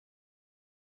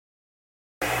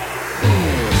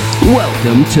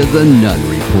Welcome to the Nunn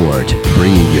Report,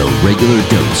 bringing your regular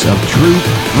dose of truth,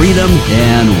 freedom,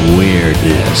 and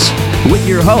weirdness. With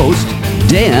your host,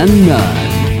 Dan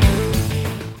Nunn.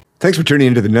 Thanks for tuning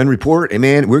into the Nunn Report. And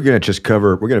man, we're going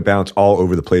to bounce all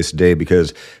over the place today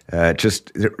because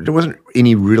there wasn't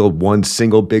any real one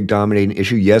single big dominating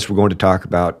issue. Yes, we're going to talk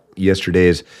about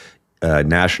yesterday's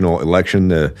national election,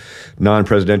 the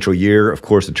non-presidential year. Of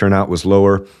course, the turnout was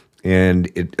lower.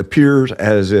 And it appears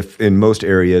as if in most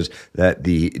areas that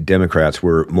the Democrats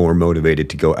were more motivated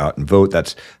to go out and vote.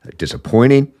 That's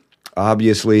disappointing.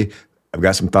 Obviously, I've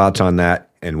got some thoughts on that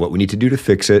and what we need to do to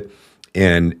fix it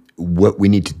and what we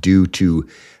need to do to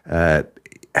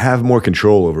have more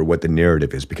control over what the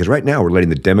narrative is. Because right now we're letting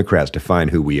the Democrats define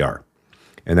who we are.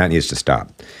 And that needs to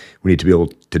stop. We need to be able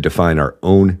to define our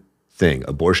own thing.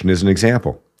 Abortion is an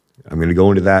example. I'm going to go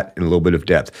into that in a little bit of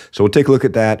depth. So we'll take a look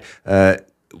at that.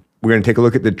 We're going to take a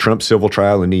look at the Trump civil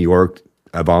trial in New York.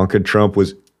 Ivanka Trump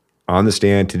was on the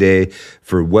stand today.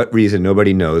 For what reason,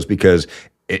 nobody knows, because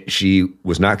she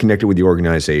was not connected with the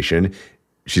organization.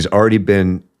 She's already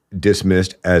been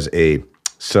dismissed as a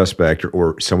suspect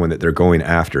or someone that they're going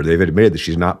after. They've admitted that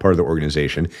she's not part of the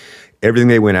organization. Everything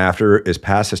they went after is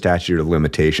past the statute of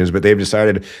limitations, but they've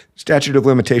decided statute of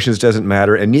limitations doesn't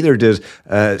matter, and neither does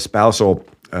spousal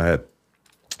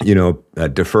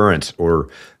deference or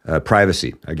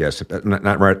privacy, I guess.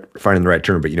 Not right, finding the right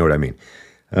term, but you know what I mean.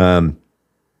 So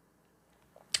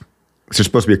there's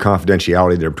supposed to be a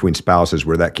confidentiality there between spouses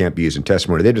where that can't be used in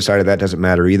testimony. They've decided that doesn't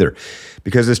matter either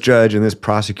because this judge and this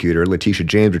prosecutor, Letitia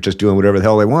James, are just doing whatever the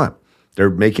hell they want. They're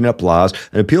making up laws.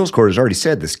 An appeals court has already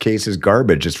said this case is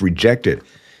garbage. It's rejected.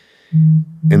 And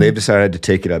they've decided to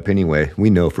take it up anyway.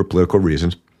 We know for political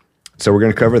reasons. So we're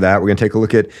going to cover that. We're going to take a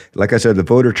look at, like I said, the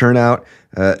voter turnout.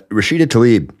 Rashida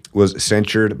Tlaib was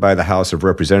censured by the House of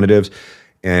Representatives.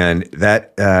 And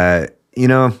that,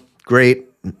 great.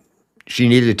 She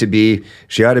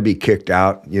ought to be kicked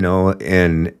out,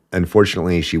 and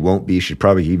unfortunately she won't be. She'd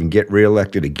probably even get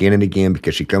reelected again and again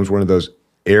because she comes from one of those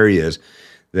areas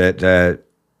that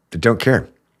don't care.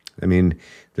 I mean,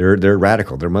 they're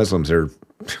radical. They're Muslims.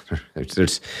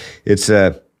 It's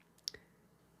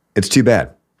too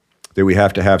bad that we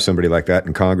have to have somebody like that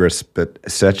in Congress, but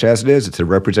such as it is, it's a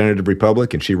representative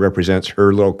republic, and she represents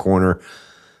her little corner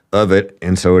of it,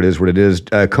 and so it is what it is.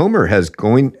 Comer has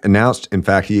announced, in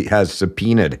fact, he has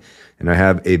subpoenaed, and I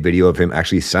have a video of him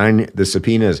actually signing the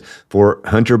subpoenas for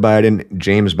Hunter Biden,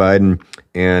 James Biden,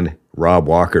 and Rob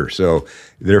Walker. So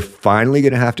they're finally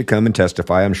going to have to come and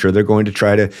testify. I'm sure they're going to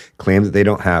try to claim that they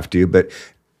don't have to, but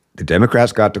the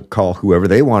Democrats got to call whoever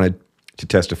they wanted to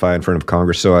testify in front of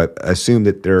Congress. So I assume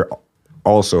that they're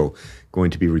also going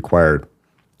to be required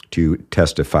to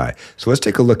testify. So let's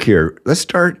take a look here. Let's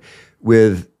start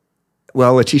with,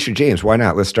 Letitia James. Why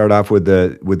not? Let's start off with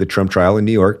the Trump trial in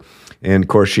New York. And of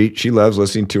course, she loves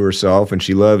listening to herself, and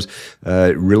she loves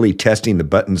really testing the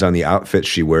buttons on the outfits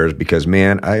she wears because,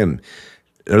 man,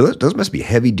 those must be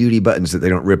heavy duty buttons that they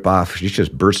don't rip off. She's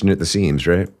just bursting at the seams,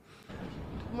 right?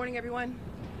 Good morning, everyone.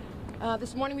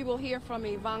 This morning we will hear from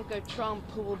Ivanka Trump,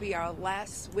 who will be our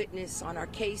last witness on our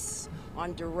case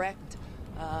on direct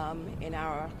in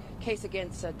our case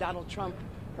against Donald Trump,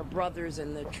 her brothers,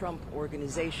 and the Trump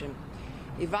Organization.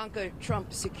 Ivanka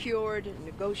Trump secured,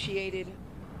 negotiated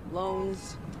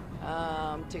loans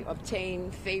to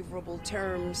obtain favorable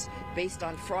terms based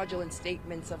on fraudulent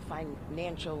statements of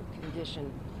financial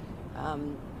condition.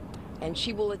 And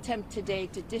she will attempt today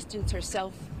to distance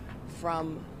herself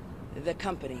from the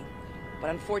company. But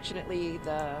unfortunately,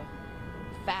 the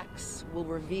facts will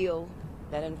reveal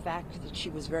that, in fact, that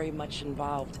she was very much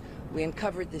involved. We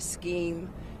uncovered the scheme,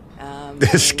 and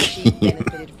she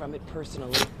benefited from it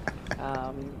personally.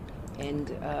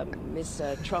 Ms.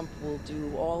 Trump will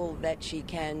do all that she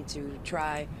can to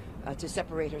try to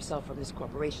separate herself from this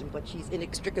corporation, but she's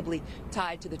inextricably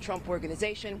tied to the Trump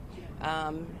Organization.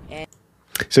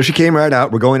 So she came right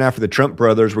out. We're going after the Trump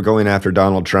brothers. We're going after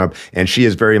Donald Trump. And she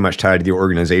is very much tied to the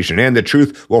organization. And the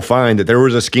truth will find that there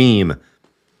was a scheme.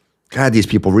 God, these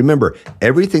people, remember,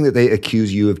 everything that they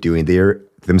accuse you of doing, they're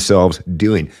themselves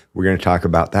doing. We're going to talk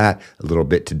about that a little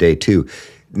bit today, too.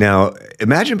 Now,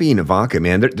 imagine being Ivanka,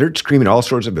 man. They're screaming all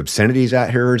sorts of obscenities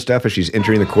at her and stuff as she's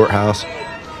entering the courthouse.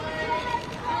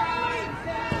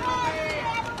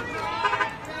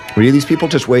 Will these people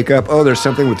just wake up, oh, there's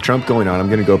something with Trump going on, I'm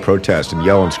going to go protest and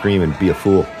yell and scream and be a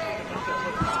fool?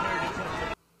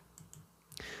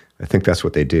 I think that's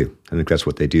what they do.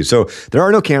 So there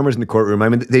are no cameras in the courtroom. I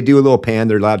mean, they do a little pan.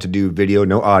 They're allowed to do video,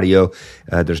 no audio.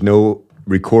 There's no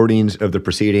recordings of the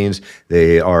proceedings.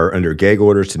 They are under gag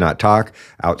orders to not talk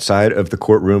outside of the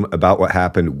courtroom about what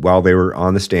happened while they were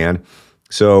on the stand.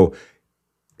 So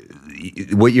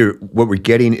what we're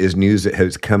getting is news that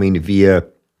is coming via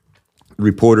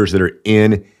reporters that are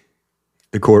in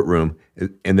the courtroom,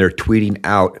 and they're tweeting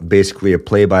out basically a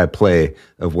play-by-play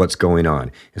of what's going on.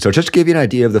 And so just to give you an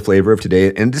idea of the flavor of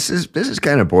today, and this is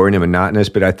kind of boring and monotonous,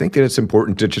 but I think that it's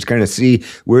important to just kind of see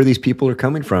where these people are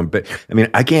coming from. But I mean,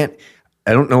 I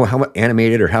don't know how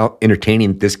animated or how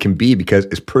entertaining this can be because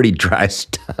it's pretty dry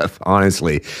stuff,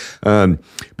 honestly. But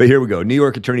here we go. New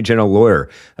York Attorney General lawyer.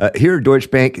 Here, Deutsche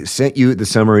Bank sent you the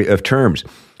summary of terms.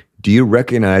 Do you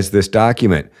recognize this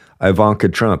document? Ivanka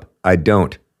Trump. I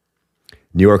don't.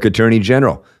 New York Attorney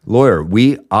General lawyer.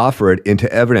 We offer it into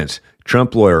evidence.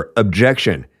 Trump lawyer.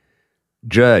 Objection.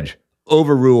 Judge.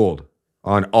 Overruled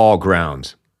on all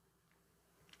grounds.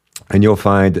 And you'll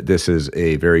find that this is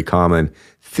a very common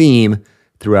theme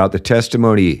throughout the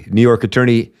testimony. New York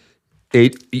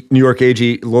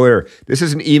AG lawyer. This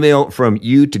is an email from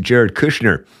you to Jared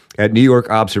Kushner at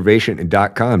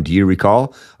NewYorkObservation.com. Do you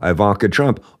recall? Ivanka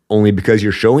Trump. Only because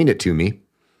you're showing it to me.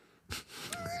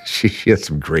 She has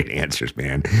some great answers,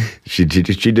 man. She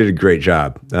did a great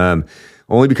job.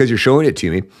 Only because you're showing it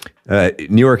to me.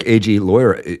 New York AG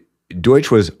lawyer.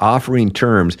 Deutsche was offering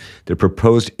terms, the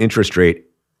proposed interest rate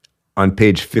on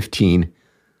page 15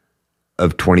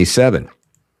 of 27.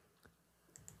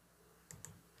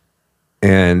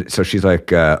 And so she's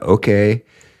like, okay.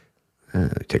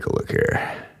 Take a look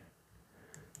here.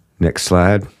 Next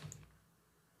slide.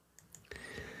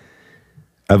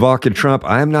 Ivanka Trump,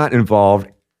 I am not involved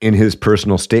in his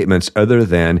personal statements other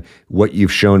than what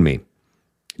you've shown me.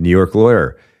 New York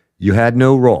lawyer, you had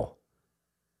no role.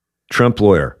 Trump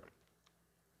lawyer,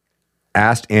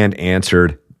 asked and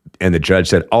answered, and the judge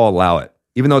said, I'll allow it,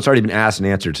 even though it's already been asked and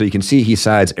answered. So you can see he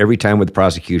sides every time with the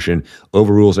prosecution,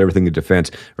 overrules everything in defense.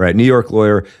 Right, New York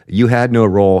lawyer, you had no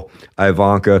role.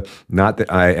 Ivanka, not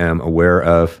that I am aware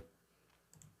of.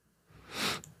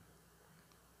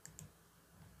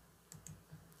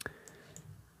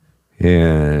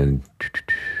 And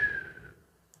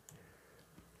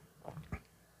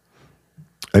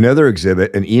another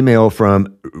exhibit, an email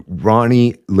from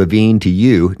Ronnie Levine to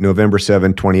you, November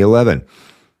 7, 2011.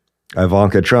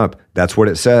 Ivanka Trump, that's what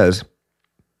it says.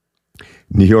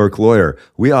 New York lawyer,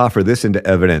 we offer this into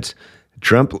evidence.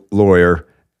 Trump lawyer,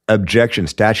 objection,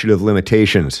 statute of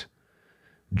limitations.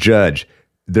 Judge,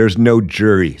 there's no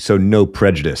jury, so no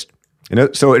prejudice.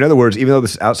 So in other words, even though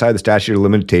this is outside the statute of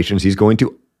limitations, he's going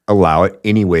to allow it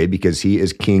anyway because he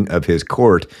is king of his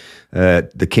court,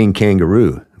 the king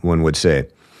kangaroo, one would say.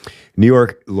 New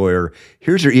York lawyer,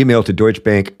 here's your email to Deutsche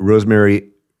Bank, Rosemary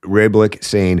Reblick,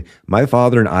 saying, my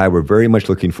father and I were very much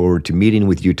looking forward to meeting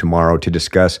with you tomorrow to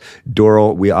discuss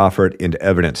Doral. We offer it into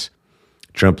evidence.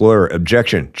 Trump lawyer,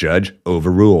 objection. Judge,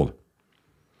 overruled.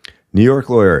 New York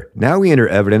lawyer, now we enter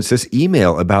evidence this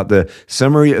email about the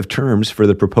summary of terms for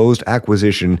the proposed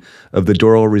acquisition of the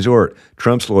Doral Resort.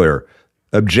 Trump's lawyer,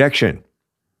 objection.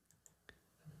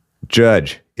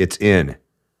 Judge, it's in.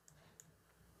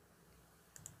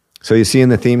 So you seeing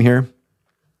the theme here?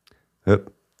 Oh,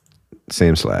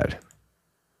 same slide.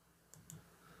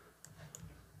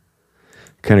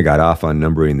 Kind of got off on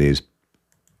numbering these.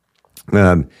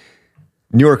 New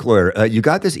York lawyer, you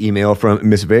got this email from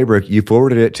Ms. Weber. You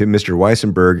forwarded it to Mr.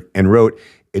 Weissenberg and wrote,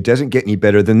 it doesn't get any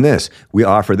better than this. We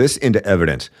offer this into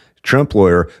evidence. Trump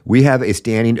lawyer, we have a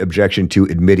standing objection to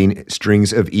admitting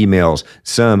strings of emails,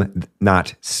 some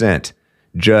not sent.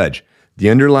 Judge, the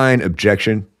underlying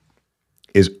objection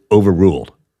is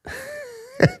overruled.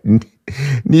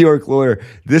 New York lawyer,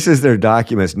 this is their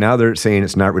documents. Now they're saying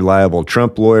it's not reliable.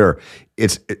 Trump lawyer,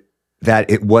 that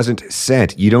it wasn't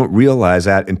sent. You don't realize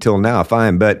that until now.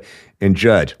 Fine, and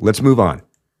judge, let's move on.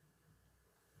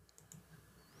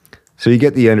 So you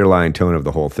get the underlying tone of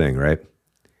the whole thing, right?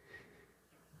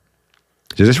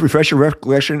 Does this refresh your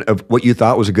recollection of what you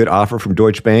thought was a good offer from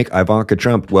Deutsche Bank, Ivanka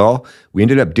Trump? Well, we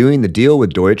ended up doing the deal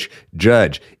with Deutsche.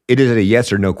 Judge, it is a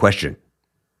yes or no question.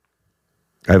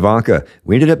 Ivanka,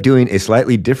 we ended up doing a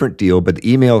slightly different deal, but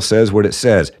the email says what it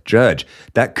says. Judge,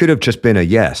 that could have just been a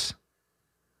yes.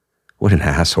 What an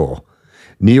asshole.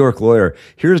 New York lawyer,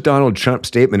 here's Donald Trump's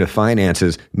statement of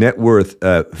finances, net worth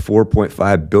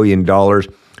 $4.5 billion.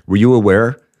 Were you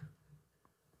aware?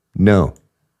 No,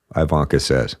 Ivanka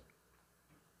says.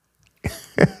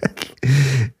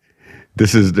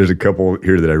 There's a couple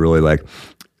here that I really like.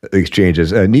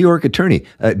 Exchanges. New York attorney,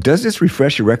 does this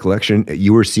refresh your recollection?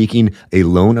 You were seeking a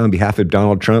loan on behalf of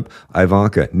Donald Trump?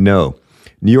 Ivanka, no.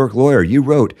 New York lawyer, you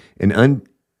wrote an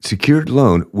unsecured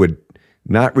loan would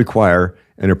not require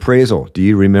an appraisal. Do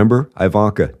you remember?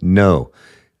 Ivanka, no.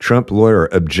 Trump lawyer,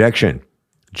 objection.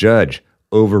 Judge,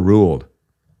 overruled.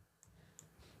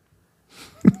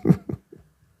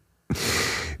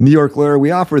 New York lawyer,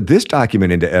 we offer this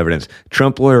document into evidence.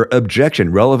 Trump lawyer,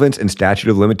 objection, relevance, and statute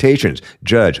of limitations.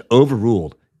 Judge,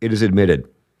 overruled. It is admitted.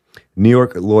 New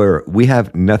York lawyer, we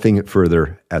have nothing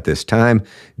further at this time.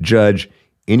 Judge,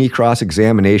 any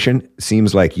cross-examination?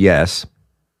 Seems like yes.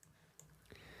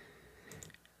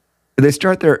 They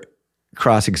start their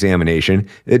cross-examination.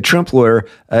 Trump lawyer,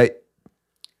 a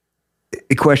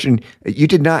question, you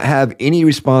did not have any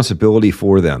responsibility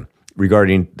for them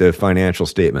regarding the financial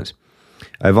statements.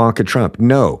 Ivanka Trump,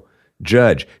 no.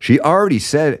 Judge, she already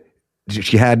said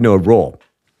she had no role.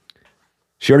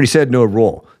 She already said no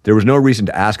role. There was no reason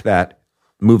to ask that.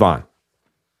 Move on.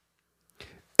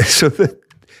 So the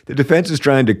defense is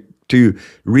trying to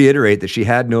reiterate that she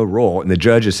had no role, and the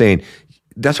judge is saying,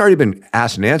 that's already been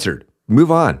asked and answered. Move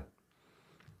on.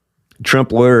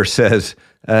 Trump lawyer says,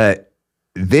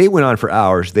 they went on for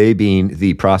hours, they being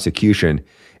the prosecution,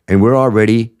 and we're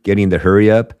already getting the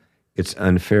hurry up. It's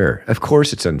unfair. Of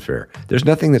course it's unfair. There's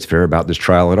nothing that's fair about this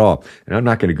trial at all. And I'm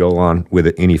not going to go on with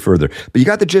it any further. But you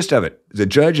got the gist of it. The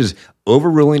judge is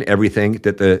overruling everything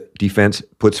that the defense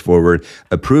puts forward,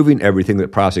 approving everything that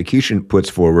prosecution puts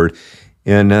forward.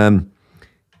 And,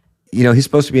 he's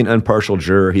supposed to be an impartial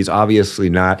juror. He's obviously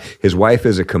not. His wife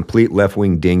is a complete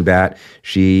left-wing dingbat.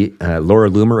 Laura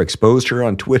Loomer exposed her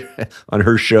on Twitter, on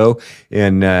her show,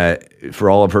 and for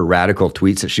all of her radical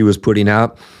tweets that she was putting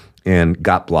out, and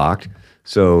got blocked.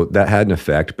 So that had an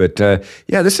effect. But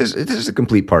this is a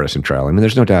complete partisan trial. I mean,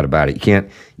 there's no doubt about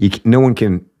it. No one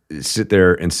can sit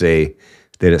there and say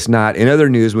that it's not. In other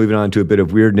news, moving on to a bit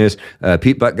of weirdness,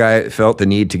 Pete Buttigieg felt the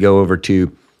need to go over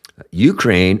to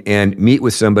Ukraine and meet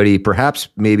with somebody, perhaps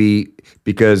maybe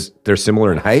because they're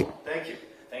similar in height. Thank you.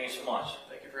 Thank you so much.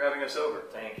 Thank you for having us over.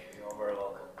 Thank you. You're all very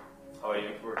welcome. How are you?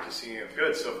 Good to see you.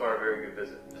 Good so far. Very good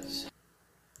visit.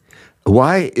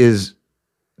 Why is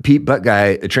Pete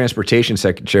Buttigieg, the transportation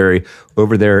secretary,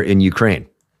 over there in Ukraine?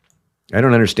 I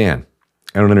don't understand.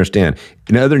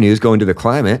 In other news, going to the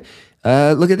climate,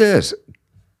 look at this.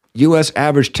 U.S.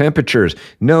 average temperatures.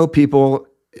 No, people,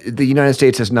 the United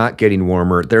States is not getting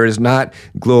warmer. There is not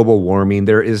global warming.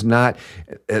 There is not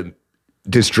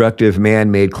destructive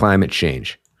man-made climate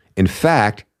change. In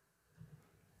fact,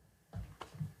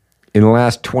 in the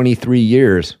last 23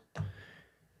 years,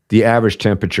 the average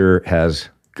temperature has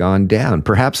gone down.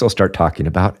 Perhaps they'll start talking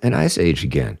about an ice age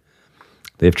again.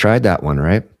 They've tried that one,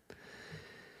 right?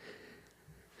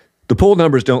 The poll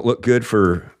numbers don't look good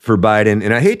for Biden,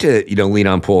 and I hate to lean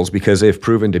on polls because they've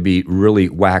proven to be really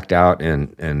whacked out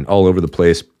and all over the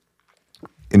place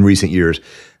in recent years.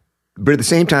 But at the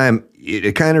same time,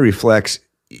 it kind of reflects,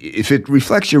 if it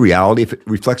reflects your reality, if it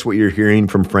reflects what you're hearing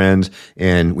from friends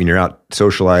and when you're out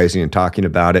socializing and talking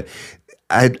about it,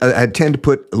 I tend to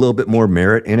put a little bit more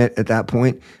merit in it at that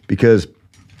point, because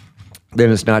then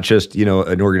it's not just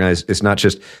an organized. It's not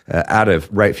just out of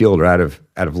right field or out of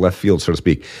left field, so to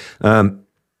speak. So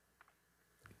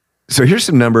here's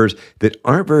some numbers that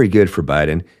aren't very good for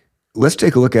Biden. Let's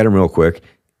take a look at them real quick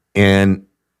and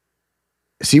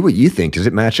see what you think. Does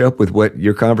it match up with what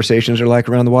your conversations are like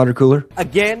around the water cooler?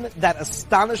 Again, that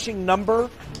astonishing number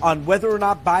on whether or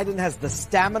not Biden has the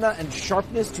stamina and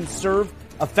sharpness to serve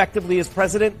effectively as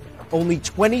president. Only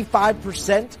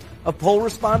 25% of poll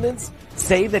respondents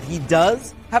say that he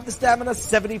does have the stamina.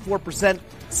 74%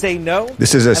 say no.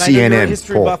 This is a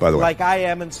CNN poll, by the way. Like I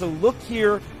am. And so look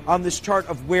here on this chart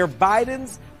of where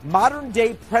Biden's modern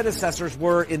day predecessors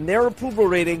were in their approval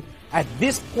rating at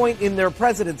this point in their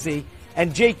presidency.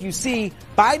 And Jake, you see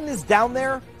Biden is down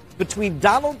there between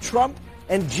Donald Trump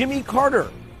and Jimmy Carter.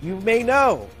 You may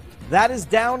know that is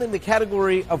down in the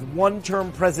category of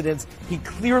one-term presidents. He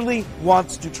clearly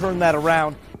wants to turn that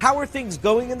around. How are things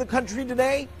going in the country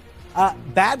today?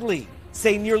 Badly,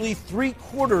 say nearly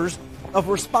 3/4 of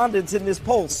respondents in this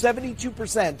poll,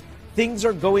 72%. Things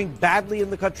are going badly in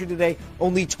the country today.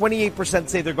 Only 28%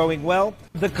 say they're going well.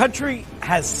 The country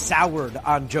has soured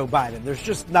on Joe Biden. There's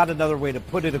just not another way to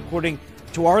put it. According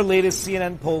to our latest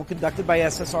CNN poll conducted by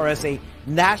SSRS, a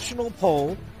national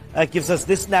poll, gives us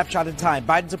this snapshot in time.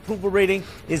 Biden's approval rating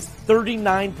is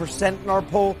 39% in our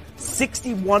poll.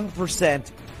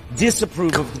 61%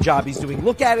 disapprove of the job he's doing.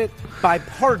 Look at it by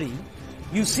party.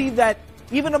 You see that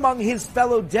even among his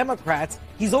fellow Democrats,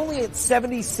 he's only at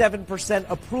 77%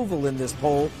 approval in this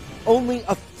poll. Only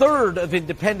a third of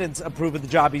independents approve of the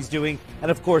job he's doing.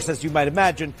 And of course, as you might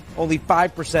imagine, only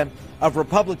 5% of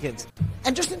Republicans.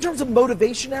 And just in terms of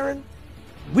motivation, Aaron,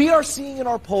 we are seeing in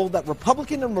our poll that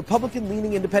Republican and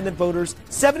Republican-leaning independent voters,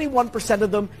 71%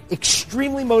 of them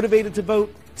extremely motivated to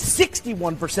vote.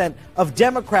 61% of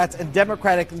Democrats and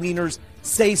Democratic leaners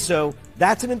say so.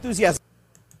 That's an enthusiasm.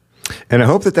 And I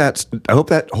hope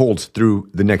that holds through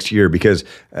the next year, because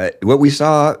what we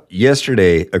saw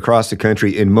yesterday across the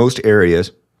country in most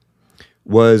areas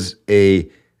was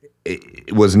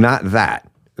not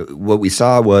that. What we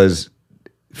saw was,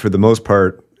 for the most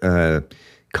part,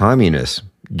 communists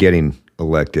getting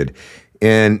elected,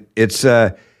 and it's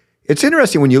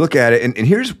interesting when you look at it. And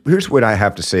here's what I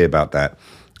have to say about that.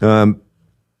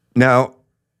 Now,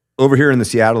 over here in the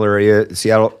Seattle area, the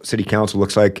Seattle City Council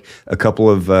looks like a couple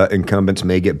of incumbents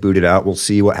may get booted out. We'll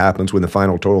see what happens when the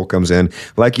final total comes in.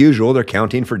 Like usual, they're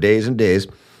counting for days and days.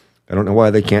 I don't know why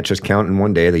they can't just count in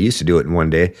one day. They used to do it in one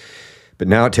day. But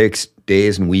now it takes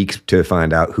days and weeks to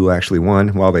find out who actually won,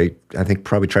 while they, I think,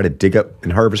 probably try to dig up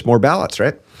and harvest more ballots,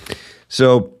 right?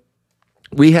 So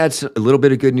we had a little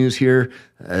bit of good news here.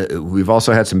 We've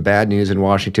also had some bad news in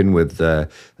Washington with a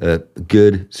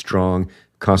good, strong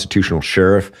constitutional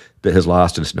sheriff that has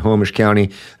lost in Snohomish County.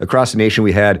 Across the nation,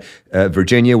 we had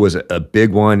Virginia was a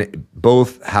big one.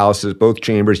 Both houses, both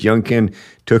chambers, Youngkin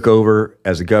took over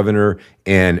as a governor,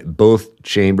 and both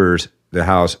chambers, the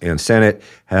House and Senate,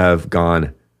 have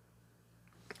gone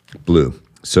blue.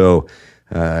 So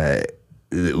there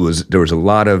was a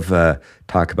lot of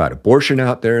talk about abortion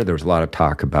out there. There was a lot of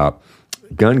talk about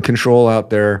gun control out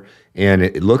there. And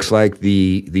it looks like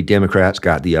the Democrats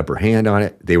got the upper hand on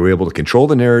it. They were able to control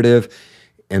the narrative.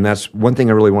 And that's one thing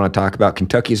I really want to talk about.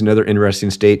 Kentucky is another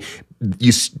interesting state.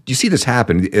 You see this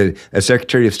happen. A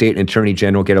Secretary of State and Attorney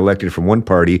General get elected from one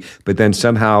party, but then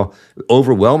somehow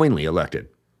overwhelmingly elected.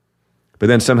 But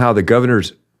then somehow the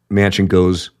governor's mansion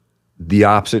goes the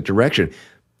opposite direction.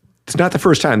 It's not the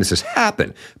first time this has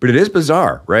happened, but it is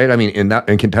bizarre, right? I mean,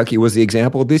 and Kentucky was the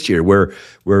example this year where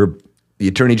the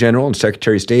Attorney General and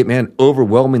Secretary of State,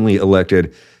 overwhelmingly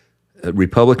elected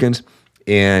Republicans,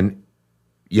 and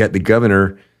yet the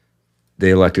governor, they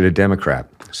elected a Democrat.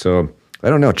 So I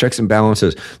don't know, checks and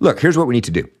balances. Look, here's what we need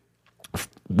to do.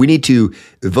 We need to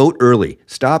vote early.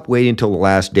 Stop waiting until the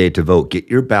last day to vote. Get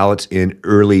your ballots in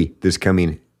early this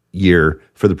coming year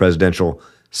for the presidential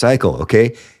cycle,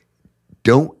 okay?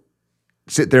 Don't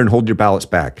sit there and hold your ballots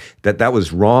back. That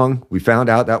was wrong. We found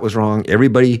out that was wrong.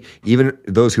 Everybody, even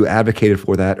those who advocated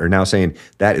for that, are now saying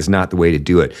that is not the way to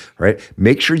do it. All right?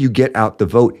 Make sure you get out the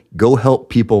vote. Go help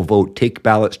people vote. Take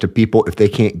ballots to people if they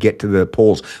can't get to the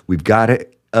polls. We've got to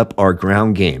up our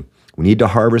ground game. We need to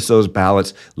harvest those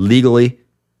ballots legally,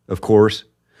 of course,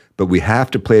 but we have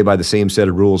to play by the same set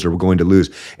of rules or we're going to lose.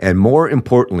 And more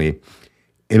importantly,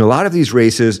 in a lot of these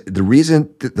races, the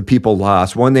reason that the people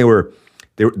lost, one, they were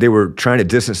trying to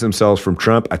distance themselves from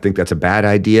Trump. I think that's a bad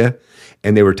idea.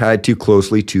 And they were tied too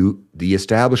closely to the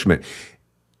establishment.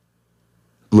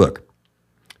 Look,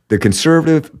 the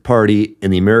Conservative Party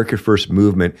and the America First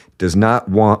movement does not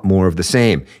want more of the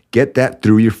same. Get that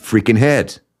through your freaking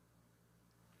heads.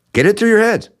 Get it through your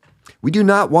heads. We do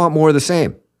not want more of the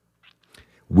same.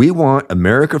 We want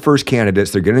America First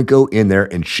candidates. They're going to go in there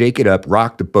and shake it up,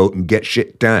 rock the boat, and get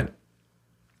shit done.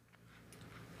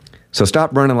 So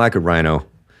stop running like a rhino.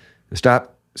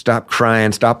 Stop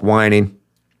crying. Stop whining.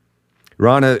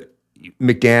 Ronna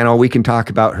McDaniel, we can talk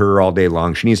about her all day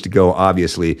long. She needs to go,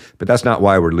 obviously, but that's not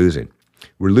why we're losing.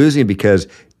 We're losing because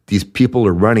these people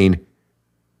are running.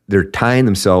 They're tying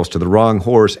themselves to the wrong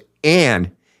horse.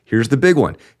 And here's the big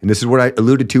one, and this is what I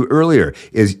alluded to earlier,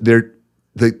 is the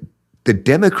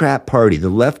Democrat Party, the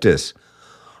leftists,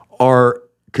 are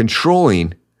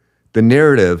controlling the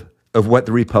narrative of what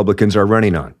the Republicans are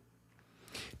running on.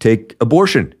 Take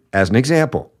abortion as an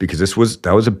example, because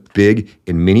that was a big,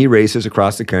 in many races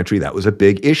across the country, that was a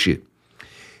big issue.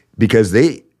 Because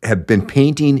they have been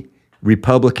painting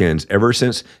Republicans ever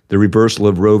since the reversal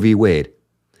of Roe v. Wade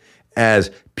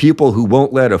as people who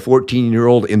won't let a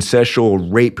 14-year-old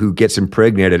incestual rape who gets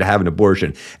impregnated have an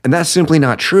abortion. And that's simply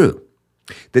not true.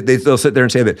 They'll sit there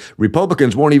and say that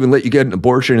Republicans won't even let you get an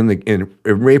abortion in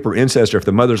rape or incest or if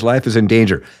the mother's life is in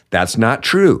danger. That's not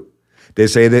true. They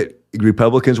say that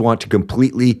Republicans want to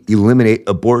completely eliminate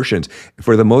abortions.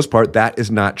 For the most part, that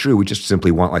is not true. We just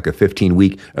simply want like a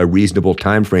 15-week, a reasonable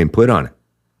time frame put on it.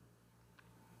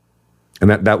 And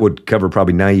that would cover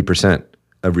probably 90%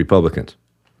 of Republicans.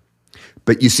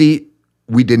 But you see,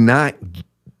 we did not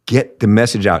get the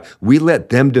message out. We let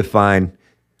them define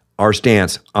our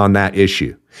stance on that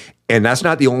issue. And that's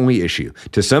not the only issue.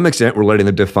 To some extent, we're letting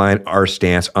them define our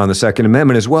stance on the Second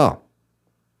Amendment as well.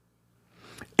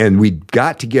 And we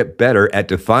got to get better at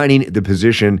defining the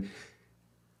position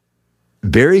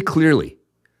very clearly.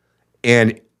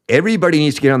 And everybody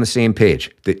needs to get on the same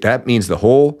page. That means the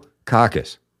whole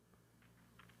caucus,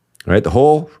 right? The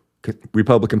whole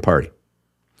Republican Party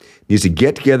needs to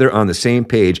get together on the same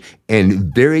page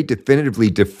and very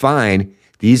definitively define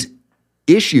these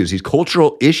issues, these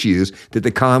cultural issues that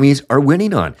the commies are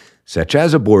winning on, such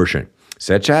as abortion,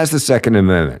 such as the Second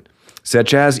Amendment,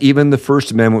 such as even the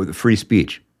First Amendment with free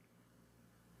speech.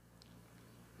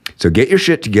 So get your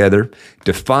shit together,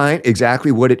 define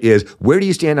exactly what it is. Where do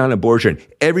you stand on abortion?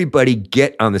 Everybody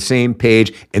get on the same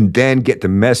page and then get the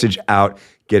message out.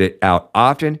 Get it out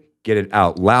often, get it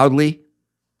out loudly,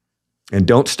 and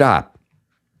don't stop.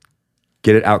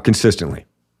 Get it out consistently.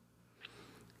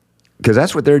 Because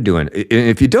that's what they're doing.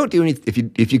 If you don't do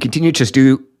anything, if you continue to just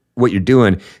do what you're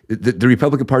doing, the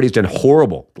Republican Party has done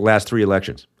horrible the last 3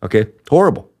 elections. Okay?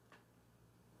 Horrible.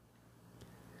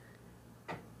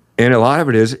 And a lot of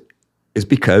it is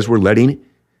because we're letting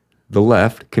the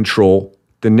left control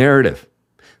the narrative.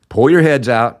 Pull your heads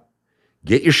out,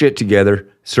 get your shit together,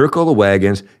 circle the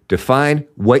wagons, define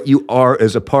what you are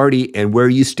as a party and where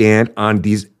you stand on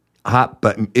these hot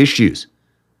button issues.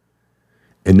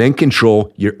 And then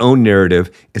control your own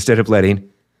narrative instead of letting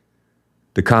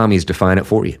the commies define it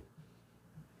for you.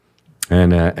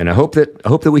 And I hope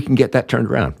that we can get that turned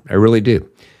around. I really do.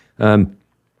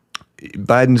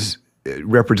 Biden's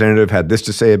representative had this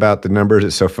to say about the numbers.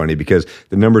 It's so funny because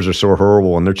the numbers are so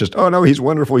horrible and they're just, oh no, he's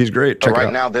wonderful, he's great. Check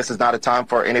right now, this is not a time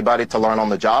for anybody to learn on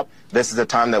the job. This is a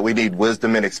time that we need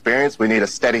wisdom and experience. We need a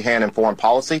steady hand in foreign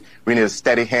policy. We need a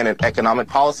steady hand in economic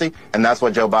policy. And that's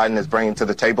what Joe Biden is bringing to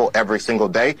the table every single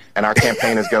day. And our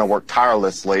campaign is going to work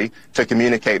tirelessly to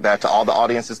communicate that to all the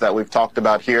audiences that we've talked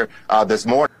about here this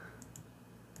morning.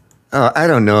 I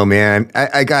don't know, man.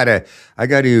 I gotta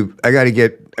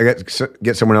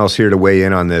get someone else here to weigh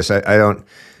in on this. I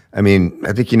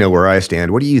think you know where I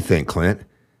stand. What do you think, Clint?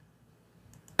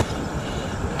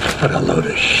 What a load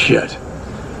of shit.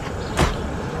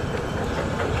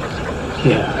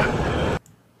 Yeah.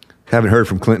 Haven't heard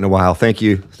from Clint in a while. Thank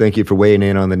you for weighing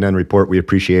in on the Nunn Report. We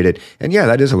appreciate it. And yeah,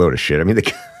 that is a load of shit. I mean,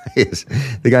 the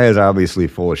guy is obviously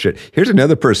full of shit. Here's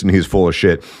another person who's full of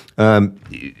shit.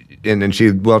 And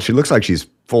she looks like she's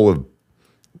full of,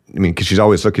 I mean, because she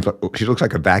looks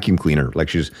like a vacuum cleaner, like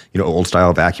she's, old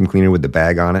style vacuum cleaner with the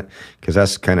bag on it, because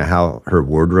that's kind of how her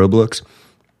wardrobe looks.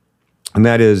 And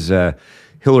that is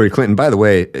Hillary Clinton. By the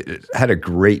way, had a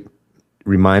great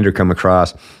reminder come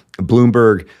across.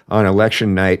 Bloomberg on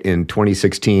election night in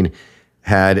 2016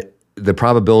 had the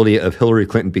probability of Hillary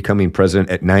Clinton becoming president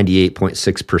at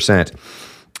 98.6%.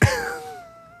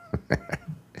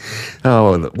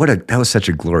 Oh, that was such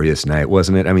a glorious night,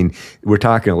 wasn't it? I mean, we're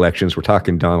talking elections, we're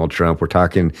talking Donald Trump, we're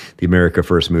talking the America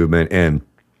First movement. And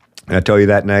I tell you,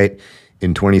 that night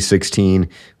in 2016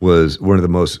 was one of the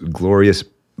most glorious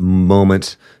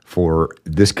moments for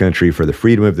this country, for the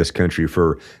freedom of this country,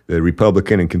 for the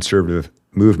Republican and conservative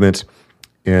movements.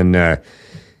 And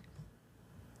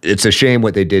it's a shame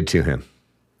what they did to him.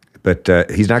 But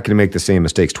he's not going to make the same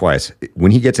mistakes twice. When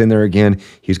he gets in there again,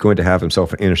 he's going to have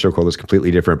himself an inner circle that's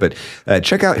completely different. But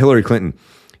check out Hillary Clinton.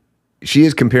 She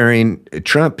is comparing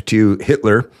Trump to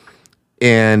Hitler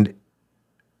and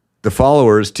the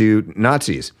followers to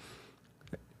Nazis.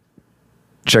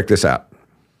 Check this out.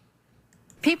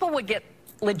 People would get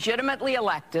legitimately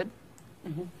elected,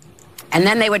 and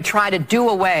then they would try to do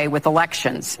away with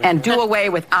elections and do away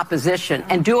with opposition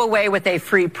and do away with a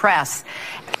free press.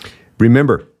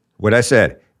 Remember what I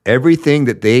said, everything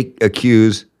that they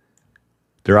accuse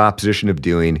their opposition of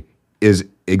doing is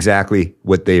exactly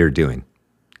what they are doing.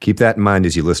 Keep that in mind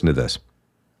as you listen to this.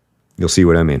 You'll see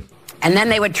what I mean. And then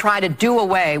they would try to do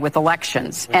away with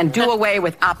elections and do away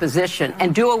with opposition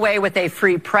and do away with a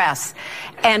free press.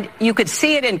 And you could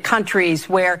see it in countries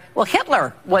where,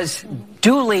 Hitler was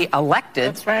duly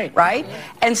elected. That's right. Right?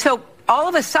 And so all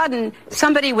of a sudden,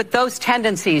 somebody with those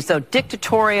tendencies, those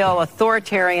dictatorial,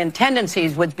 authoritarian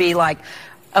tendencies, would be like,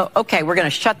 oh, okay, we're going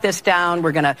to shut this down.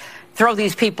 We're going to throw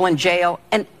these people in jail.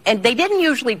 And they didn't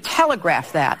usually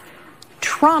telegraph that.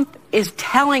 Trump is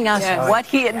telling us what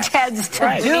he intends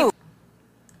to do.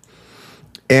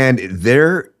 And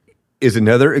there is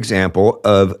another example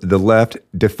of the left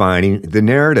defining the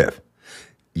narrative.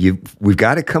 We've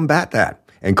got to combat that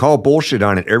and call bullshit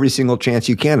on it every single chance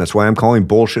you can. That's why I'm calling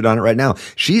bullshit on it right now.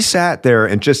 She sat there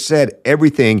and just said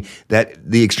everything that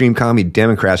the extreme commie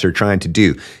Democrats are trying to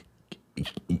do.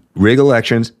 Rig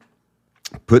elections,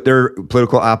 put their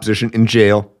political opposition in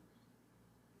jail.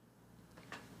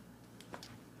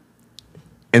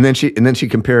 And then she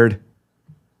compared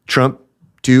Trump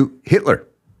to Hitler,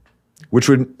 which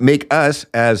would make us,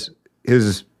 as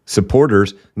his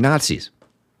supporters, Nazis.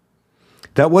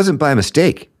 That wasn't by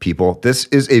mistake, people. This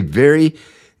is a very,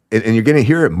 and you're going to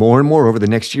hear it more and more over the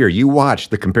next year. You watch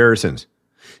the comparisons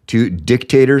to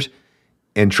dictators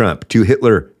and Trump, to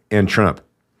Hitler and Trump.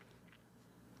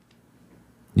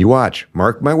 You watch.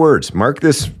 Mark my words. Mark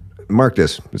this mark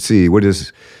this. Let's see. We're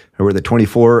the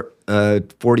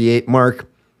 24:48 mark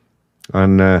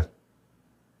on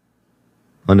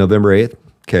November 8th.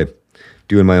 Okay.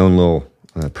 Doing my own little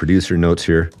producer notes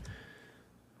here.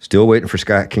 Still waiting for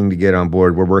Scott King to get on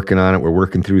board. We're working on it. We're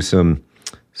working through some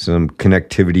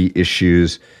connectivity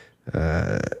issues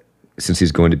since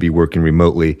he's going to be working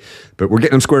remotely, but we're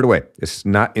getting them squared away. It's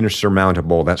not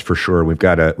insurmountable, that's for sure. We've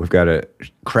got a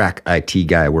crack IT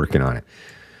guy working on it.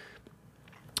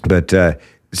 But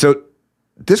so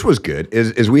this was good.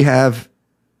 Is we have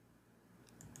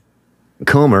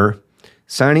Comer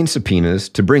signing subpoenas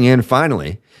to bring in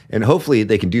finally, and hopefully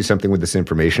they can do something with this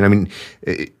information. I mean,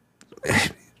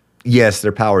 yes,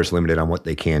 their power is limited on what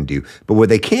they can do, but what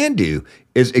they can do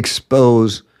is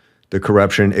expose the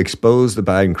corruption, expose the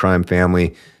Biden crime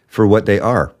family for what they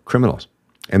are, criminals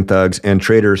and thugs and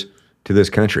traitors to this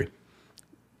country.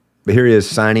 But here he is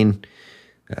signing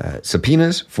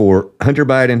subpoenas for Hunter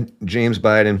Biden, James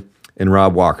Biden, and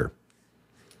Rob Walker.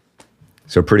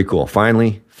 So pretty cool.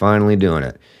 Finally doing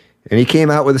it. And he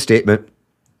came out with a statement.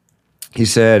 He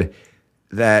said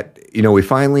that, we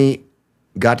finally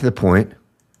got to the point.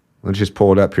 Let's just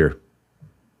pull it up here.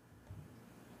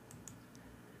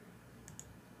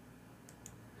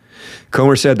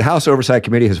 Comer said the House Oversight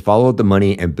Committee has followed the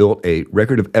money and built a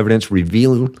record of evidence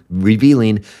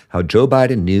revealing how Joe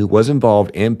Biden knew, was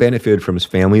involved, and benefited from his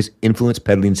family's influence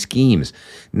peddling schemes.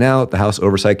 Now, the House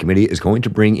Oversight Committee is going to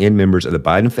bring in members of the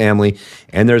Biden family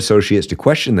and their associates to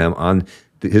question them on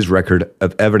his record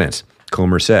of evidence,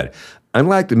 Comer said.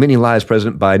 Unlike the many lies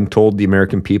President Biden told the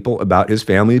American people about his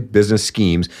family's business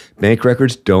schemes, bank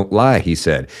records don't lie, he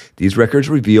said. These records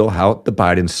reveal how the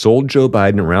Bidens sold Joe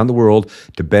Biden around the world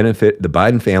to benefit the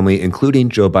Biden family, including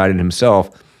Joe Biden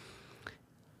himself,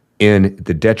 in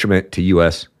the detriment to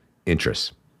U.S.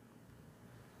 interests.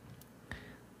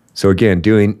 So again,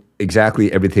 doing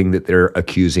exactly everything that they're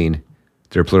accusing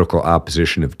their political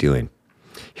opposition of doing.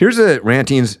 Here's the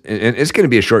rantings, and it's going to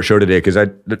be a short show today because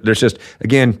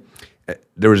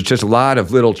there was just a lot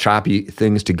of little choppy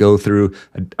things to go through.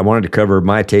 I wanted to cover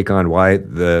my take on why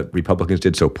the Republicans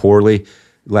did so poorly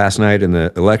last night in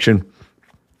the election.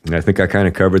 And I think I kind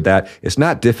of covered that. It's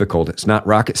not difficult. It's not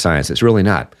rocket science. It's really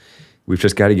not. We've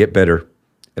just got to get better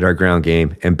at our ground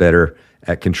game and better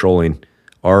at controlling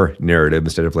our narrative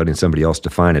instead of letting somebody else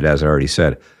define it, as I already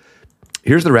said.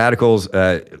 Here's the radicals.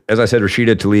 As I said,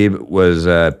 Rashida Tlaib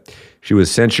was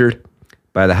censured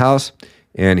by the House.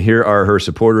 And here are her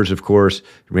supporters, of course,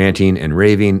 ranting and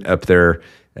raving up there,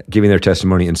 giving their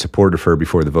testimony in support of her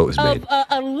before the vote was made.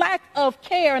 A lack of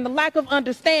care and a lack of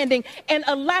understanding and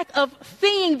a lack of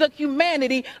seeing the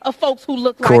humanity of folks who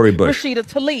look like Rashida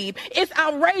Tlaib. It's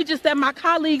outrageous that my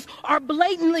colleagues are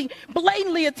blatantly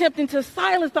attempting to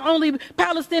silence the only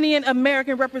Palestinian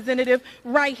American representative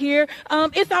right here.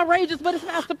 It's outrageous, but it's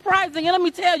not surprising. And let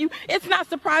me tell you, it's not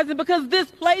surprising because this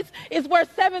place is where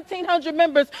 1,700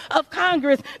 members of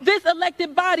Congress, this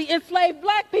elected body, enslaved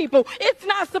black people. It's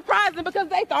not surprising because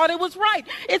they thought it was right.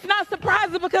 It's not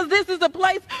surprising because this is a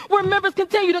place where members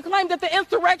continue to claim that the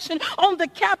insurrection on the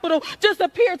Capitol just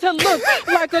appeared to look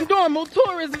like a normal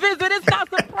tourist visit. It's not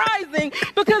surprising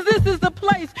because this is the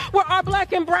place where our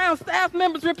black and brown staff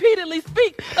members repeatedly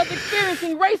speak of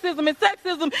experiencing racism and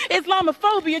sexism,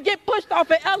 Islamophobia, get pushed off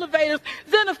at elevators,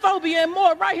 xenophobia, and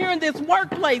more right here in this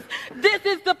workplace. This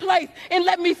is the place. And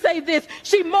let me say this.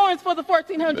 She mourns for the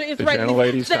 1,400 Israelis. The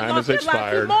gentlelady's time has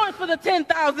expired. She mourns for the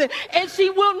 10,000, and she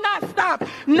will not stop.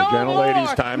 No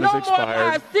more. Time has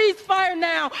expired. Ceasefire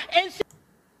now. And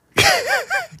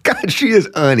God, she is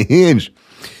unhinged.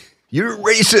 You're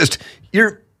racist.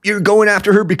 You're going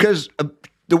after her because of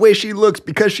the way she looks,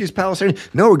 because she's Palestinian.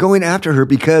 No, we're going after her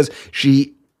because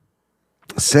she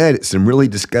said some really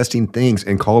disgusting things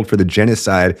and called for the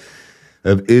genocide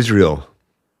of Israel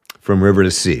from river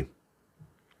to sea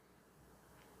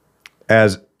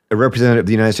as a representative of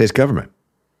the United States government.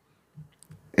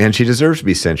 And she deserves to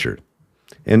be censured.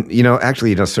 And,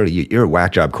 you're a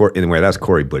whack job. Anyway, that's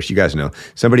Cori Bush. You guys know.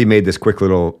 Somebody made this quick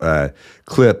little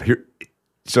clip here.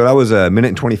 So that was a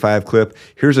 1:25 clip.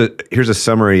 Here's a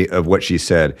summary of what she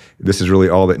said. This is really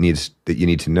all that you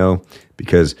need to know,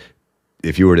 because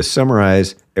if you were to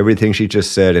summarize everything she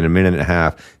just said in a minute and a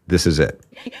half, this is it.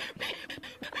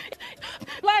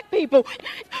 Black people,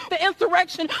 the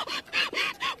insurrection,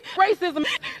 racism.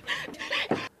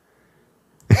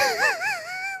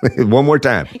 One more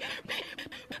time.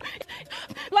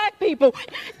 Black people,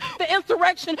 the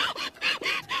insurrection,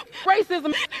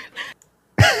 racism.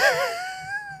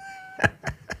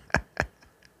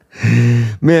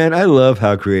 Man, I love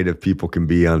how creative people can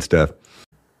be on stuff.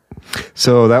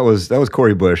 So that was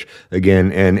Cori Bush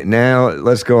again. And now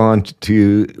let's go on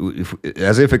to,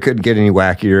 as if it couldn't get any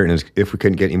wackier and as if we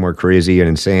couldn't get any more crazy and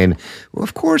insane. Well,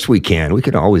 of course we can. We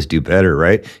can always do better,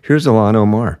 right? Here's Ilhan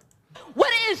Omar.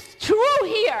 What is true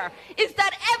here is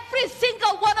that every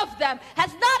single one of them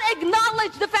has not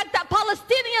acknowledged the fact that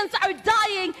Palestinians are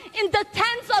dying in the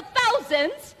tens of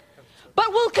thousands, but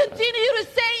will continue to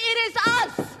say it is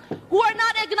us who are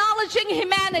not acknowledging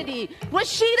humanity.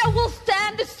 Rashida will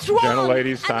stand strong.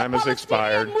 Gentlelady's time has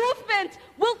expired. The movement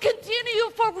will continue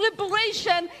for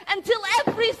liberation until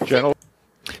every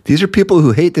These are people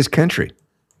who hate this country.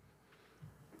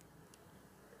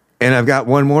 And I've got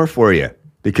one more for you,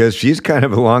 because she's kind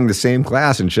of along the same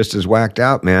class and just as whacked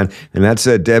out, man. And that's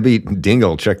Debbie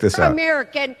Dingell. Check this out.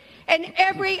 American and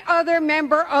every other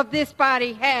member of this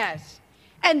body has.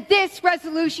 And this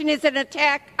resolution is an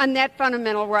attack on that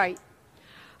fundamental right.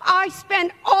 I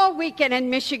spent all weekend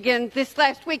in Michigan this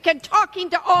last weekend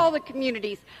talking to all the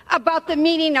communities about the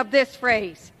meaning of this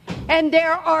phrase. And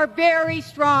there are very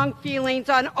strong feelings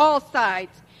on all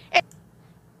sides.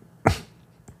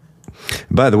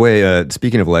 By the way,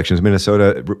 speaking of elections,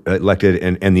 Minnesota elected,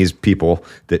 and these people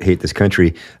that hate this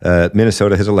country,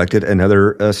 Minnesota has elected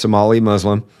another Somali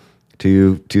Muslim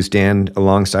to stand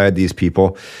alongside these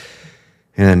people.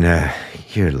 And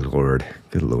good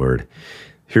Lord.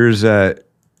 Here's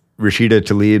Rashida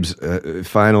Tlaib's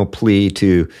final plea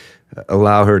to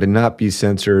allow her to not be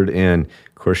censored. And,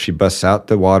 of course, she busts out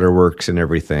the waterworks and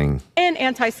everything. And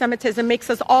anti-Semitism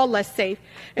makes us all less safe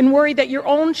and worried that your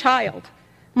own child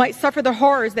might suffer the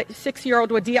horrors that 6-year-old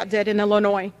Wadia did in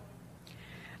Illinois.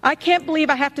 I can't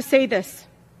believe I have to say this,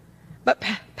 but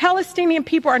Palestinian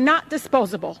people are not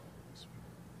disposable.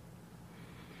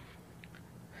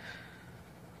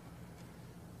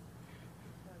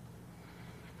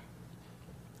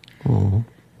 Oh.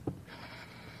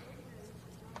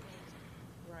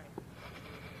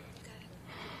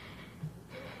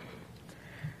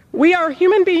 We are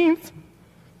human beings,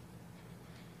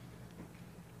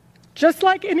 just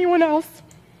like anyone else.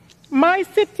 My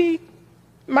city,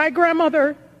 my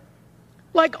grandmother,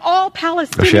 like all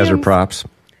Palestinians, she has her props.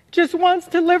 Just wants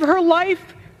to live her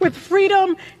life with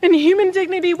freedom and human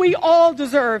dignity we all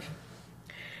deserve.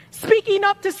 Speaking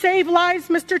up to save lives,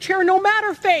 Mr. Chair, no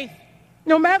matter faith,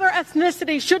 no matter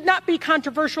ethnicity, should not be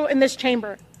controversial in this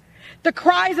chamber. The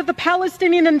cries of the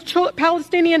Palestinian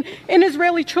and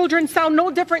Israeli children sound no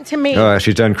different to me. Oh,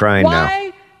 she's done crying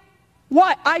now.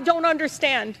 What I don't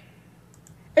understand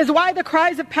is why the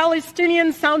cries of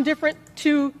Palestinians sound different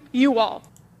to you all.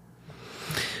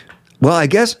 Well, I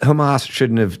guess Hamas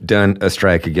shouldn't have done a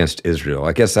strike against Israel.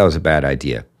 I guess that was a bad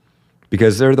idea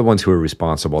because they're the ones who are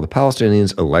responsible. The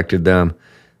Palestinians elected them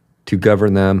to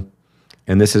govern them.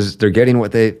 And they're getting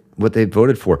what they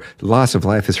voted for. The loss of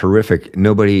life is horrific.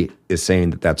 Nobody is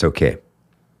saying that that's okay.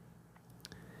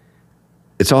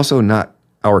 It's also not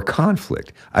our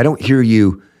conflict. I don't hear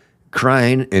you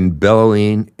crying and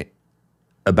bellowing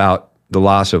about the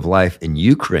loss of life in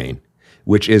Ukraine,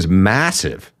 which is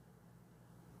massive.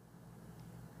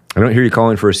 I don't hear you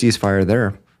calling for a ceasefire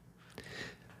there.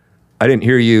 I didn't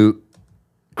hear you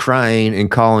crying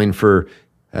and calling for,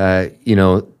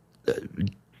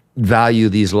 value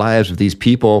these lives of these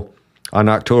people on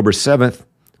October 7th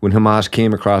when Hamas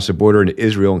came across the border into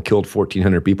Israel and killed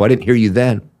 1,400 people. I didn't hear you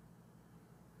then.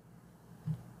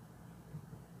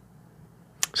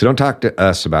 So don't talk to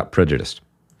us about prejudice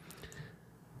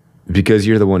because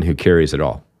you're the one who carries it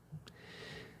all.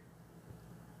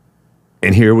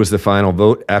 And here was the final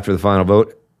vote. After the final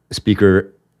vote,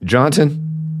 Speaker Johnson.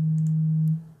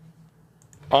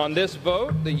 On this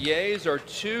vote, the yeas are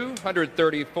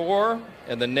 234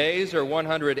 and the nays are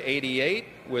 188,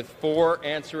 with 4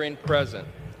 answering present.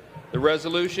 The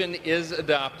resolution is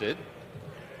adopted.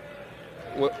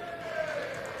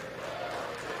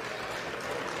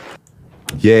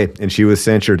 Yay, and she was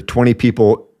censured. 20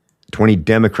 people, 20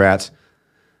 Democrats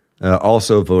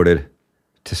also voted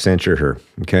to censure her,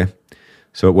 okay?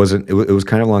 So it was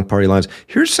kind of along party lines.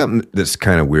 Here's something that's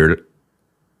kind of weird.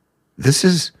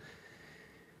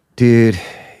 Dude,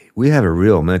 we have a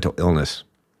real mental illness.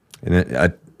 And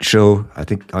a show, I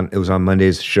think it was on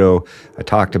Monday's show, I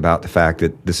talked about the fact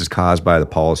that this is caused by the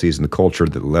policies and the culture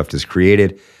that the left has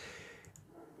created.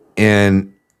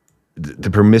 And the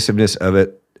permissiveness of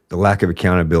it, the lack of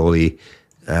accountability,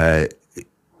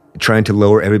 trying to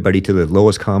lower everybody to the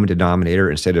lowest common denominator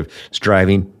instead of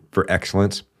striving for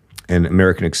excellence and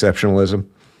American exceptionalism.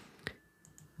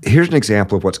 Here's an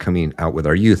example of what's coming out with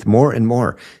our youth more and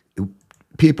more.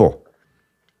 People,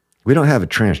 we don't have a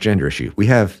transgender issue. We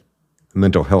have a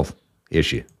mental health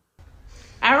issue.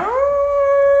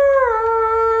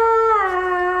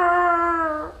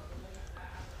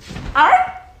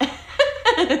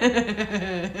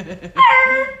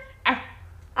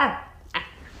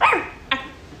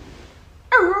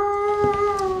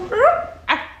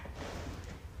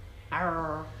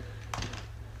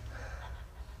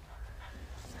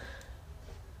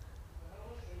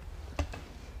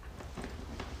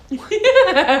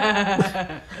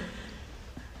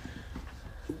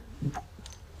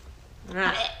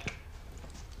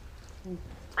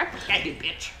 You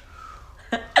bitch.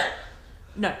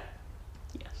 No.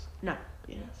 Yes. No.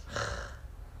 Yes.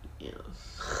 Yes.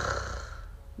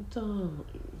 Darling.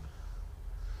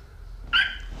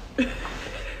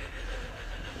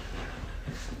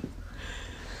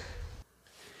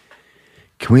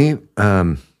 Can we?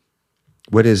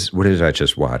 What did I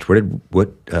just watch? What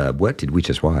did we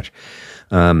just watch?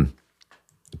 Can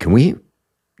we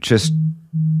just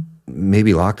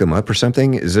maybe lock them up or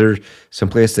something? Is there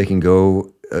someplace they can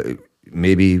go?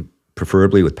 Maybe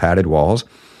preferably with padded walls.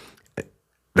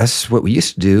 That's what we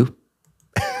used to do.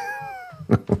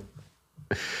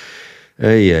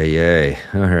 Ay.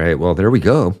 All right. Well, there we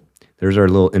go. There's our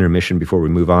little intermission before we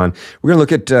move on. We're going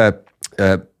to look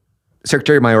at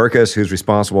Secretary Mayorkas, who's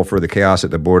responsible for the chaos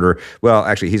at the border. Well,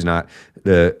 actually, he's not.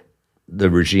 The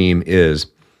regime is,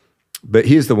 but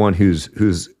he's the one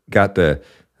who's got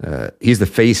he's the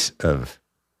face of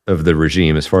the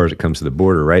regime as far as it comes to the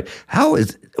border, right?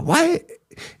 Why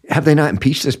have they not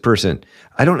impeached this person?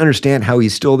 I don't understand how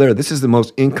he's still there. This is the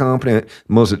most incompetent,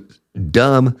 most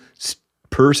dumb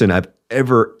person I've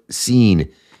ever seen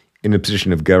in a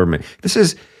position of government. This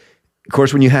is, of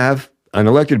course, when you have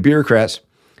unelected bureaucrats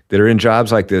that are in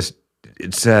jobs like this,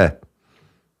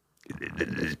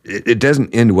 it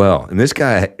doesn't end well. And this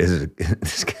guy is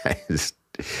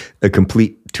a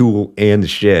complete tool and the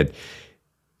shed.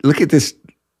 Look at this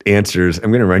answers.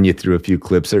 I'm going to run you through a few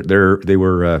clips.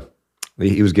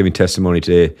 He was giving testimony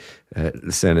today at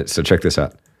the Senate. So check this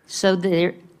out. So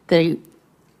the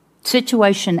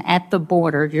situation at the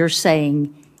border, you're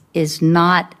saying, is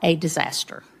not a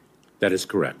disaster. That is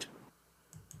correct.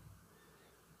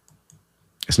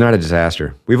 It's not a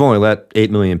disaster. We've only let 8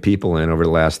 million people in over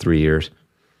the last 3 years.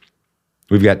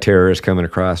 We've got terrorists coming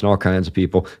across and all kinds of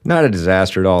people. Not a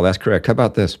disaster at all. That's correct. How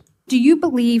about this? Do you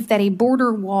believe that a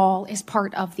border wall is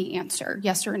part of the answer?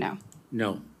 Yes or no?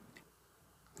 No.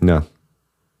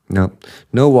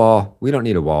 No wall. We don't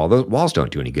need a wall. Those walls don't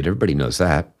do any good. Everybody knows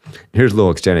that. Here's a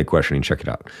little extended questioning. Check it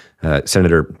out.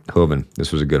 Senator Hoeven,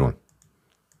 this was a good one.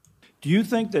 Do you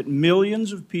think that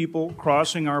millions of people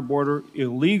crossing our border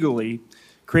illegally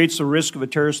creates the risk of a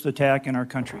terrorist attack in our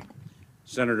country?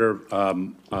 Senator,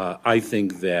 I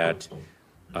think that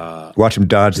watch him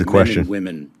dodge the question. Men and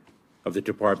women of the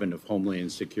Department of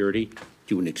Homeland Security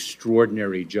do an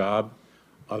extraordinary job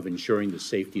of ensuring the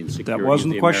safety and security. That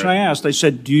wasn't of the question I asked. I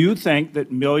said, do you think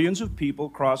that millions of people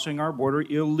crossing our border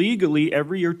illegally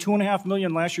every year, 2.5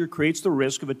 million last year, creates the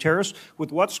risk of a terrorist?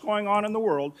 With what's going on in the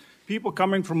world, people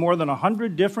coming from more than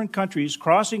 100 different countries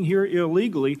crossing here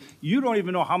illegally, you don't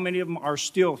even know how many of them are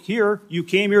still here. You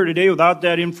came here today without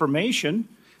that information.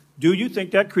 Do you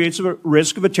think that creates a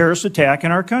risk of a terrorist attack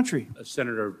in our country?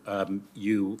 Senator,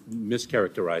 you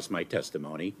mischaracterized my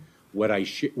testimony.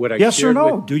 Yes or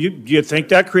no? Do you think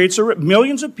that creates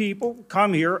millions of people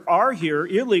come here, are here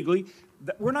illegally?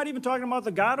 We're not even talking about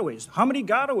the gotaways. How many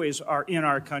gotaways are in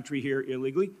our country here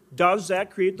illegally? Does that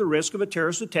create the risk of a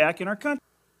terrorist attack in our country?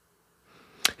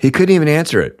 He couldn't even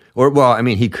answer it.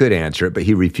 He could answer it, but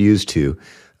he refused to.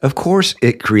 Of course,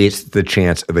 it creates the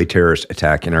chance of a terrorist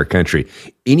attack in our country.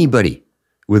 Anybody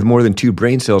with more than 2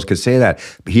 brain cells could say that.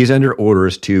 But he's under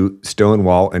orders to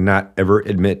stonewall and not ever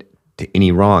admit to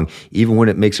any wrong, even when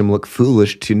it makes him look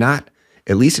foolish to not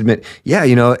at least admit,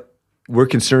 we're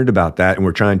concerned about that and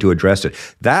we're trying to address it.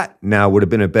 That now would have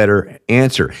been a better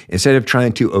answer. Instead of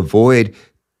trying to avoid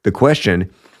the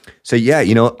question, say,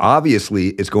 obviously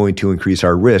it's going to increase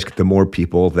our risk the more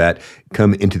people that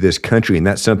come into this country, and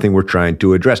that's something we're trying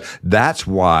to address. That's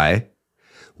why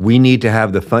we need to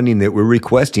have the funding that we're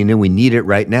requesting, and we need it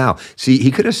right now. See, he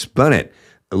could have spun it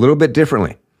a little bit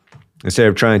differently instead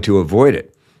of trying to avoid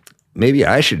it. Maybe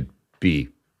I should be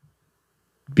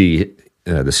the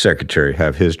secretary,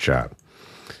 have his job.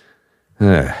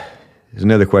 Here's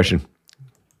another question.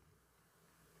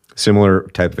 Similar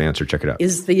type of answer. Check it out.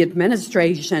 Is the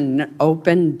administration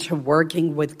open to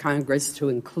working with Congress to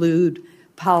include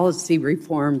policy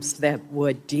reforms that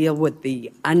would deal with the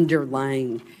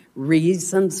underlying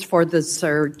reasons for the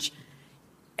surge?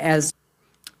 The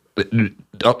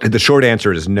short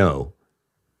answer is no.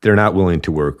 They're not willing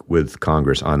to work with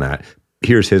Congress on that.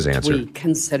 Here's his answer. We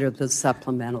consider the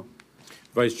supplemental.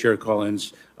 Vice Chair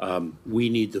Collins, we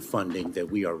need the funding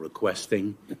that we are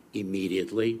requesting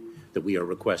immediately that we are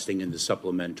requesting in the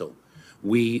supplemental.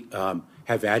 We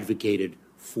have advocated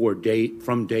from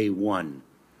day one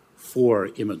for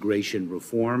immigration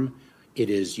reform. It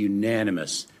is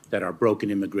unanimous that our broken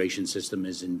immigration system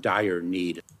is in dire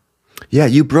need. Yeah,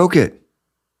 you broke it.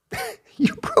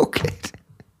 You broke it.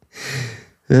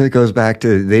 And it goes back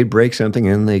to they break something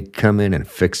and they come in and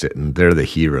fix it, and they're the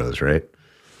heroes, right?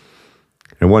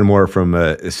 And one more from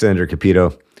Senator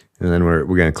Capito, and then we're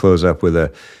going to close up with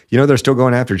they're still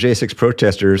going after J6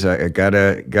 protesters. I got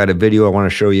a video I want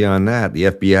to show you on that. The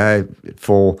FBI,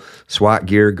 full SWAT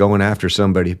gear, going after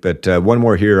somebody. But one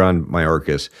more here on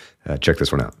Mayorkas. Check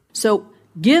this one out. So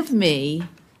give me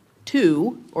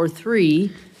 2 or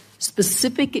 3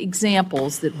 specific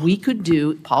examples that we could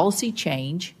do policy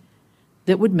change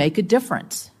that would make a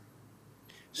difference.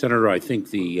 Senator, I think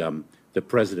the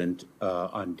president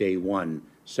on day one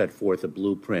set forth a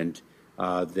blueprint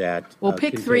that Well,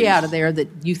 pick 3 out of there that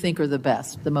you think are the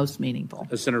best, the most meaningful.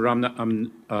 Senator,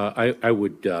 I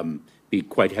would be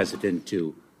quite hesitant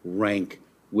to rank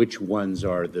which ones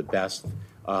are the best,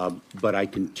 but I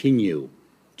continue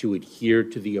to adhere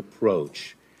to the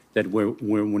approach that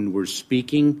when we're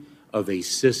speaking of a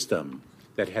system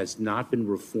that has not been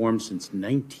reformed since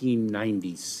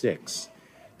 1996,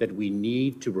 that we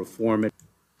need to reform it.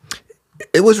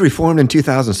 It was reformed in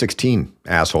 2016,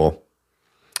 asshole.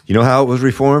 You know how it was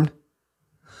reformed?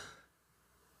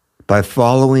 By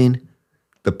following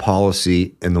the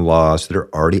policy and the laws that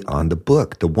are already on the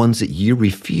book, the ones that you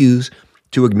refuse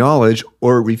to acknowledge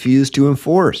or refuse to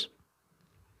enforce.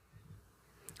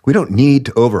 We don't need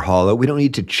to overhaul it. We don't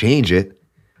need to change it.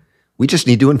 We just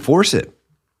need to enforce it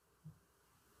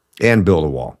and build a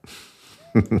wall.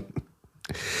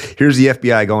 Here's the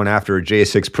FBI going after a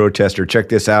J6 protester. Check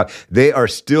this out. They are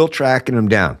still tracking him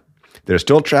down. They're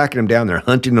still tracking him down. They're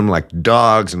hunting them like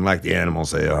dogs and like the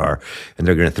animals they are. And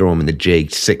they're going to throw them in the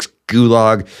J6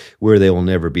 gulag where they will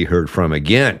never be heard from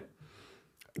again.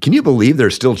 Can you believe they're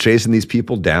still chasing these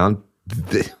people down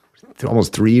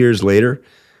almost 3 years later?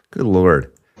 Good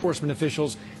Lord. Enforcement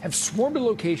officials have swarmed a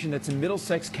location that's in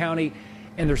Middlesex County,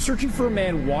 and they're searching for a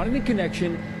man wanted in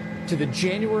connection to the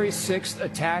January 6th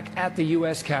attack at the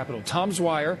U.S. Capitol. Tom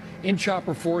Zweier in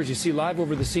Chopper 4, as you see live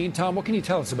over the scene. Tom, what can you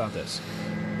tell us about this?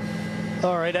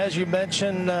 All right, as you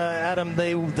mentioned, Adam,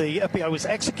 the FBI was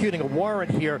executing a warrant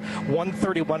here,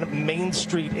 131 Main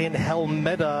Street in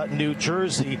Helmetta, New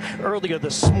Jersey, earlier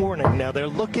this morning. Now, they're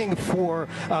looking for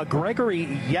Gregory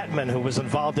Yetman, who was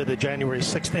involved in the January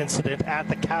 6th incident at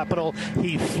the Capitol.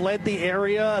 He fled the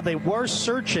area. They were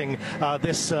searching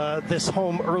this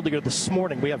home earlier this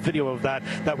morning. We have video of that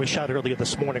was shot earlier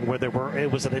this morning, where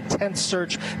it was an intense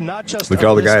search, not just look at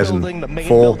all the guys building, in the main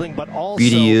full building, but also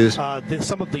BDUs.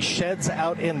 Some of the sheds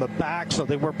out in the back, so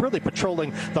they were really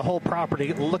patrolling the whole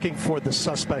property looking for the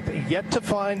suspect. Yet to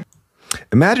find.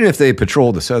 Imagine if they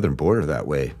patrolled the southern border that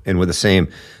way and with the same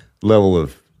level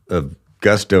of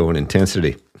gusto and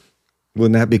intensity.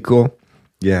 Wouldn't that be cool?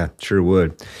 Yeah, sure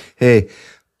would. Hey,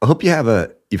 I hope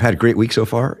you've had a great week so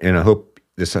far, and I hope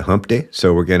this is a hump day,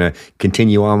 so we're going to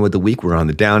continue on with the week. We're on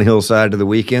the downhill side of the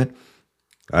weekend.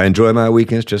 I enjoy my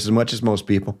weekends just as much as most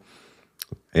people,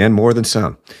 and more than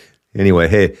some. Anyway,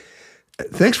 hey,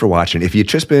 thanks for watching. If you've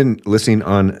just been listening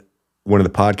on one of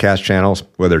the podcast channels,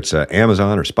 whether it's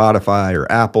Amazon or Spotify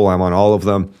or Apple, I'm on all of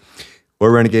them, or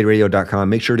renegaderadio.com,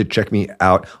 make sure to check me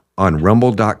out on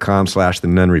rumble.com/The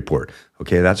Nunn Report.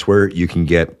 Okay, that's where you can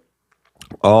get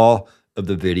all of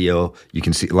the video. You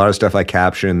can see a lot of stuff I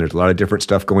caption. There's a lot of different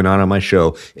stuff going on my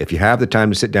show. If you have the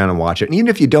time to sit down and watch it, and even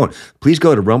if you don't, please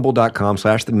go to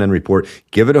rumble.com/The Nunn Report.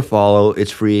 Give it a follow. It's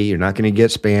free. You're not going to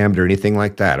get spammed or anything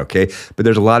like that, okay? But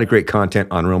there's a lot of great content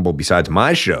on Rumble besides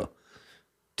my show,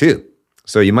 too.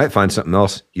 So you might find something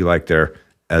else you like there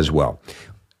as well.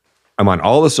 I'm on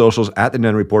all the socials at The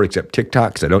Nunn Report except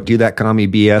TikTok, because I don't do that commie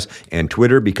BS, and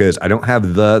Twitter because I don't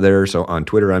have the there. So on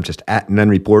Twitter, I'm just at Nunn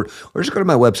Report, or just go to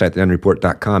my website,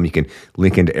 thenunnreport.com. You can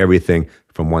link into everything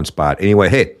from one spot. Anyway,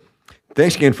 hey,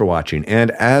 thanks again for watching.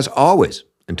 And as always,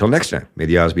 until next time, may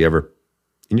the odds be ever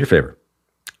in your favor.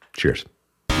 Cheers.